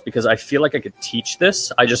onto yourself, because I feel like I could teach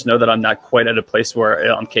this. I just know that I'm not quite at a place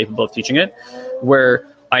where I'm capable of teaching it, where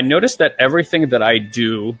I noticed that everything that I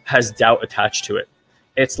do has doubt attached to it.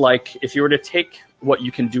 it's like if you were to take what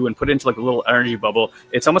you can do and put it into like a little energy bubble,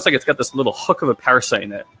 it's almost like it's got this little hook of a parasite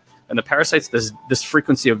in it. And the parasite's this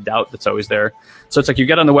frequency of doubt that's always there. So it's like you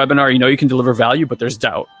get on the webinar, you know you can deliver value, but there's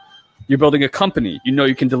doubt. You're building a company, you know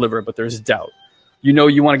you can deliver, but there's doubt. You know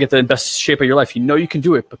you want to get the best shape of your life, you know you can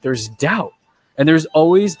do it, but there's doubt. And there's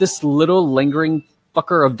always this little lingering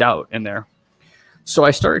fucker of doubt in there. So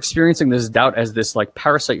I start experiencing this doubt as this like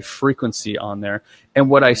parasite frequency on there. And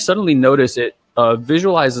what I suddenly notice, it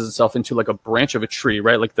visualizes itself into like a branch of a tree,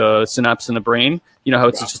 right? Like the synapse in the brain, you know how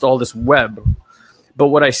it's just all this web. But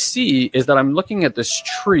what I see is that I'm looking at this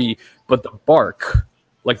tree, but the bark,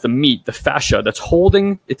 like the meat, the fascia that's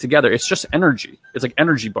holding it together, it's just energy. It's like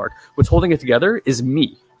energy bark. What's holding it together is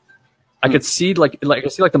me. I could see like I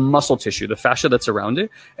see like the muscle tissue, the fascia that's around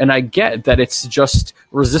it, and I get that it's just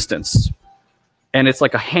resistance. And it's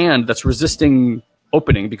like a hand that's resisting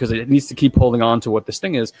opening because it needs to keep holding on to what this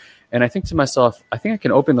thing is. And I think to myself, I think I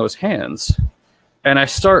can open those hands. And I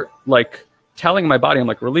start like telling my body, I'm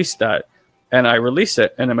like, release that. And I release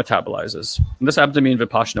it and it metabolizes. And this happened to me in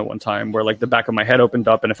Vipassana one time where like the back of my head opened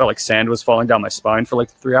up and it felt like sand was falling down my spine for like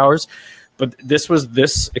 3 hours. But this was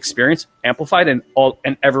this experience amplified and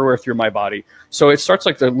everywhere through my body. So it starts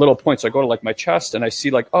like the little points. So I go to like my chest and I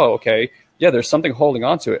see like, oh, okay, yeah, there's something holding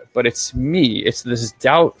on to it, but it's me. It's this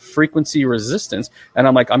doubt frequency resistance. And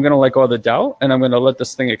I'm like, I'm going to let go of the doubt and I'm going to let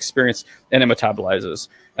this thing experience, and it metabolizes.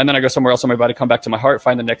 And then I go somewhere else in my body, come back to my heart,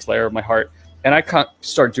 find the next layer of my heart. And I can't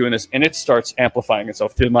start doing this, and it starts amplifying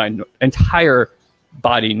itself through my entire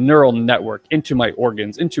body, neural network, into my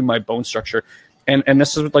organs, into my bone structure. And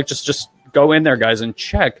this is like, just go in there, guys, and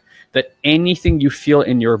check that anything you feel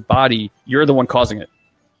in your body, you're the one causing it.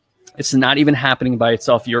 It's not even happening by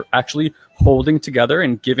itself. You're actually holding together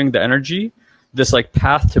and giving the energy this like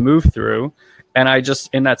path to move through. And I just,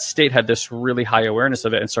 in that state, had this really high awareness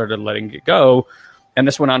of it and started letting it go. And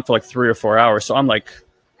this went on for like 3 or 4 hours. So I'm like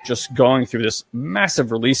just going through this massive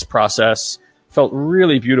release process. Felt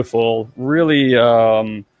really beautiful, really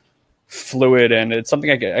fluid. And it's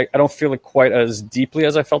something I don't feel it quite as deeply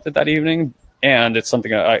as I felt it that evening. And it's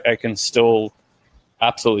something I can still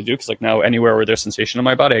absolutely do, because like now anywhere where there's sensation in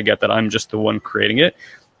my body, I get that I'm just the one creating it.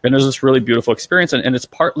 And there's this really beautiful experience, and it's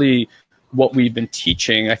partly what we've been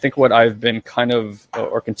teaching. I think what I've been kind of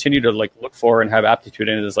or continue to like look for and have aptitude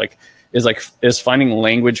in is finding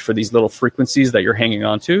language for these little frequencies that you're hanging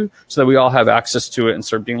on to, so that we all have access to it and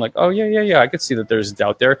start being like, oh yeah, I could see that there's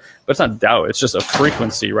doubt there, but it's not doubt, it's just a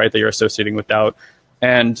frequency, right, that you're associating with doubt.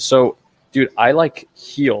 And so, dude, I like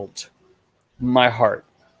healed my heart,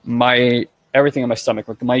 my everything in my stomach,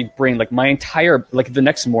 like my brain, like my entire, like the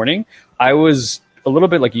next morning, I was a little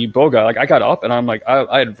bit like iboga. Like I got up and I'm like,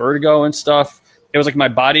 I had vertigo and stuff. It was like my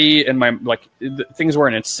body and my, like things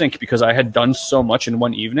weren't in sync because I had done so much in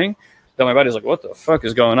one evening that my body's like, what the fuck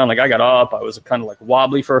is going on? Like I got up, I was kind of like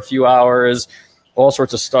wobbly for a few hours, all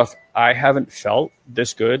sorts of stuff. I haven't felt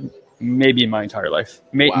this good maybe in my entire life.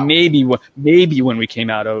 Wow. Maybe when we came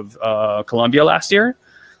out of Colombia last year.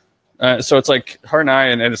 So it's like her and I,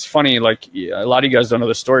 and it's funny, like a lot of you guys don't know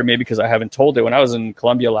the story, maybe because I haven't told it. When I was in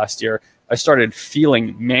Colombia last year, I started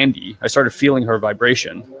feeling Mandy. I started feeling her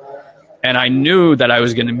vibration. And I knew that I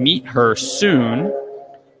was going to meet her soon.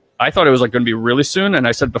 I thought it was like going to be really soon. And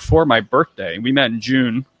I said before my birthday, we met in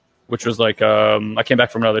June, which was like, I came back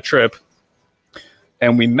from another trip.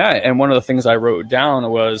 And we met. And one of the things I wrote down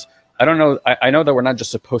was, I don't know, I know that we're not just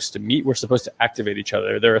supposed to meet, we're supposed to activate each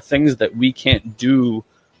other. There are things that we can't do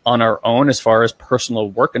on our own as far as personal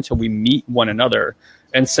work until we meet one another.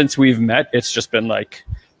 And since we've met, it's just been like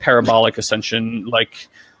parabolic ascension, like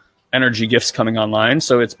energy gifts coming online.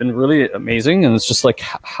 So it's been really amazing. And it's just like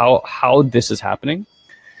how this is happening.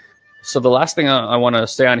 So the last thing I want to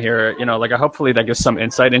say on here, you know, like hopefully that gives some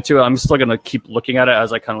insight into it. I'm still going to keep looking at it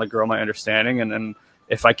as I kind of like grow my understanding. And then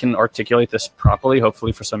if I can articulate this properly,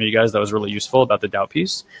 hopefully for some of you guys, that was really useful about the doubt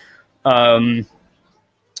piece.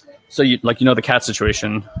 So the cat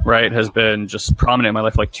situation, right, has been just prominent in my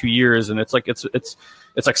life for like 2 years, and it's like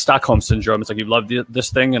Stockholm syndrome. It's like you love this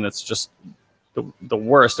thing, and it's just the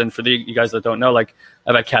worst. And for you guys that don't know, like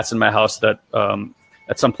I've had cats in my house that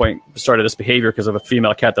at some point started this behavior because of a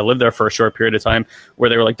female cat that lived there for a short period of time, where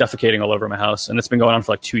they were like defecating all over my house, and it's been going on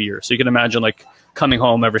for like 2 years. So you can imagine like coming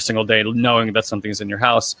home every single day knowing that something's in your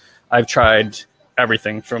house. I've tried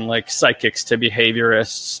everything from like psychics to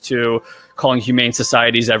behaviorists to calling humane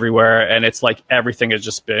societies everywhere, and it's like everything has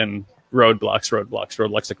just been roadblocks,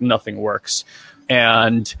 like nothing works.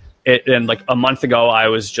 And like a month ago, I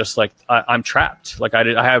was just like, I'm trapped. Like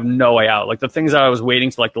I have no way out. Like the things that I was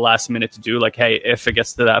waiting to like the last minute to do, like, hey, if it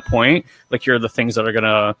gets to that point, like here are the things that are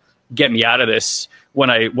gonna get me out of this. When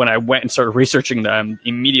I went and started researching them,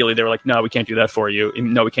 immediately they were like, no, we can't do that for you.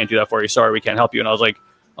 No, we can't do that for you. Sorry, we can't help you. And I was like,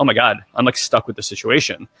 oh my God, I'm like stuck with the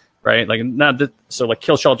situation, right? Like so like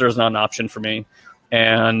kill shelter is not an option for me.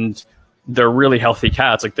 And they're really healthy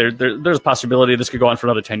cats. Like there's a possibility this could go on for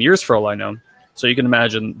another 10 years for all I know. So you can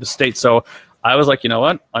imagine the state. So I was like, you know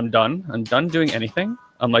what? I'm done doing anything.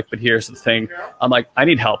 I'm like, but here's the thing. I'm like, I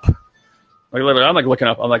need help. Like literally, I'm like looking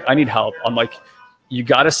up. I'm like, I need help. I'm like, you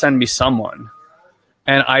got to send me someone.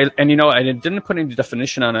 And I didn't put any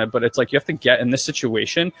definition on it, but it's like you have to get in this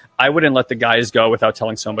situation. I wouldn't let the guys go without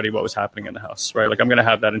telling somebody what was happening in the house, right? Like I'm going to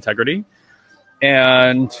have that integrity.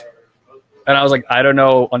 And I was like, I don't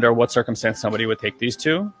know under what circumstance somebody would take these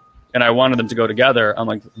two. And I wanted them to go together. I'm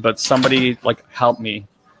like, but somebody like help me.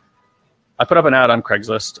 I put up an ad on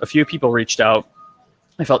Craigslist. A few people reached out.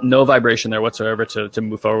 I felt no vibration there whatsoever to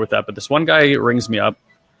move forward with that. But this one guy rings me up.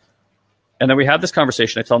 And then we had this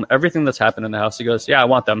conversation. I tell him everything that's happened in the house. He goes, yeah, I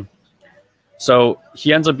want them. So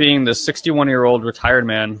he ends up being this 61-year-old retired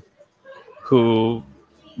man who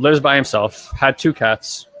lives by himself, had 2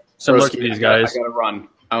 cats, similar to these guys. I got to run.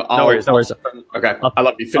 No worries. Okay. I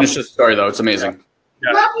love you. Finish this story, though. It's amazing.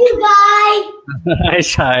 Yeah. Love you, bye. Hi,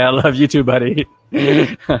 Shai. I love you too, buddy.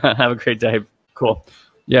 Have a great day. Cool.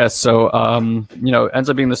 Yeah, so, ends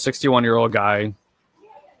up being the 61-year-old guy,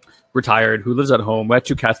 retired, who lives at home. We had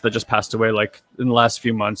 2 cats that just passed away like in the last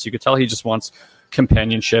few months. You could tell he just wants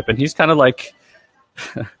companionship, and he's kind of like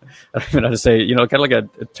I don't even know how to say, kind of like a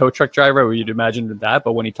tow truck driver where you'd imagine that,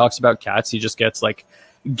 but when he talks about cats, he just gets like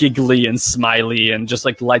giggly and smiley and just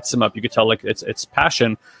like lights him up. You could tell like it's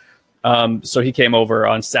passion. So he came over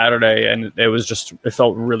on Saturday, and it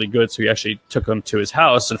felt really good. So he actually took him to his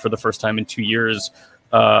house, and for the first time in 2 years,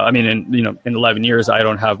 in 11 years, I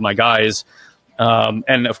don't have my guys.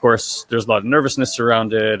 And of course, there's a lot of nervousness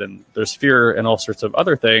around it, and there's fear and all sorts of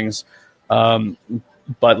other things.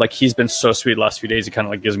 But like, he's been so sweet the last few days. He kind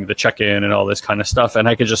of like gives me the check-in and all this kind of stuff. And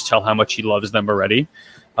I could just tell how much he loves them already.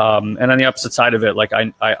 And on the opposite side of it, like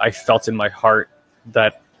I felt in my heart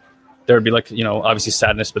that there would be like, obviously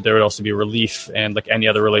sadness, but there would also be relief. And like any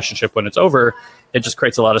other relationship, when it's over, it just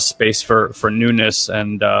creates a lot of space for newness.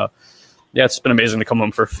 And it's been amazing to come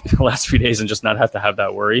home for the last few days and just not have to have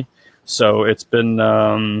that worry. So it's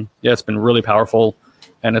been, it's been really powerful.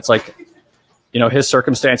 And it's like, his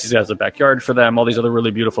circumstances, he has a backyard for them, all these other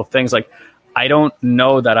really beautiful things. Like, I don't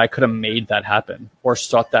know that I could have made that happen or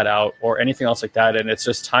sought that out or anything else like that. And it's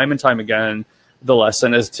just time and time again, the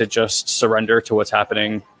lesson is to just surrender to what's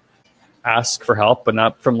happening, ask for help, but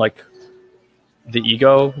not from like the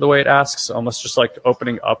ego, the way it asks, almost just like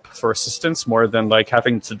opening up for assistance more than like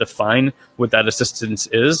having to define what that assistance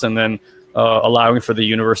is. And then allowing for the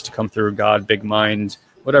universe to come through, God, big mind,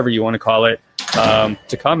 whatever you want to call it,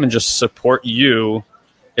 to come and just support you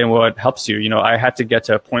in what helps you. I had to get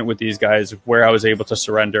to a point with these guys where I was able to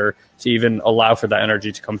surrender to even allow for that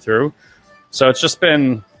energy to come through. So it's just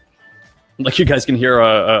been, like you guys can hear,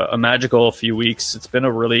 a magical few weeks. It's been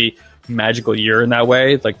a really magical year in that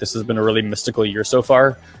way. Like, this has been a really mystical year so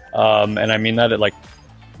far. And I mean that it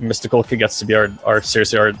mystical gets to be our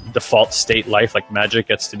seriously our default state life. Like, magic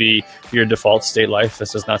gets to be your default state life.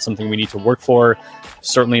 This is not something we need to work for.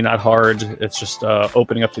 Certainly not hard. It's just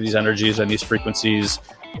opening up to these energies and these frequencies.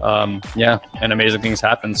 And amazing things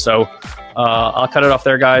happen. So I'll cut it off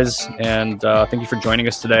there, guys. And thank you for joining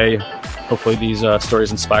us today. Hopefully these stories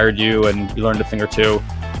inspired you and you learned a thing or two.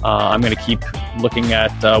 I'm going to keep looking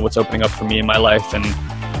at what's opening up for me in my life. And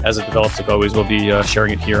as it develops, like always, we'll be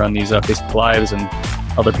sharing it here on these Facebook Lives and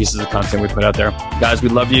other pieces of content we put out there. Guys, we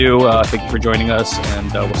love you. Thank you for joining us.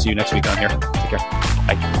 And we'll see you next week on here. Take care.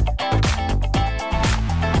 Bye.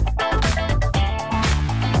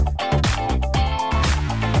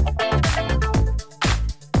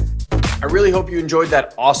 I really hope you enjoyed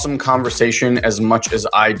that awesome conversation as much as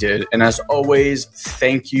I did. And as always,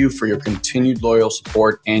 thank you for your continued loyal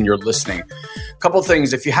support and your listening. A couple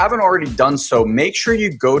things. If you haven't already done so, make sure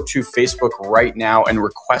you go to Facebook right now and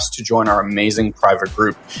request to join our amazing private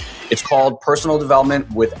group. It's called Personal Development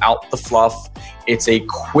Without the Fluff. It's a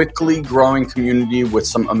quickly growing community with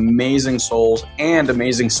some amazing souls and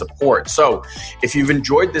amazing support. So if you've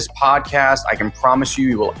enjoyed this podcast, I can promise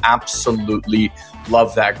you will absolutely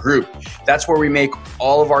love that group. That's where we make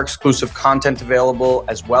all of our exclusive content available,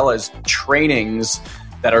 as well as trainings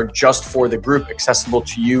that are just for the group, accessible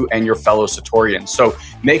to you and your fellow Satorians. So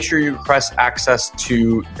make sure you request access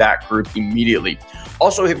to that group immediately.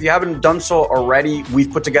 Also, if you haven't done so already,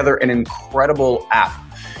 we've put together an incredible app.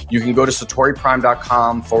 You can go to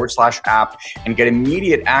satoriprime.com/app and get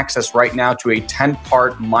immediate access right now to a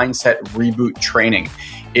 10-part mindset reboot training.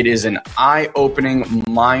 It is an eye-opening,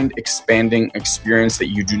 mind-expanding experience that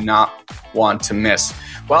you do not want to miss.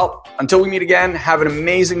 Well, until we meet again, have an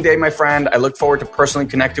amazing day, my friend. I look forward to personally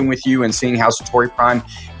connecting with you and seeing how Satori Prime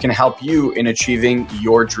can help you in achieving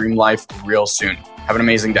your dream life real soon. Have an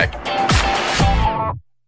amazing day.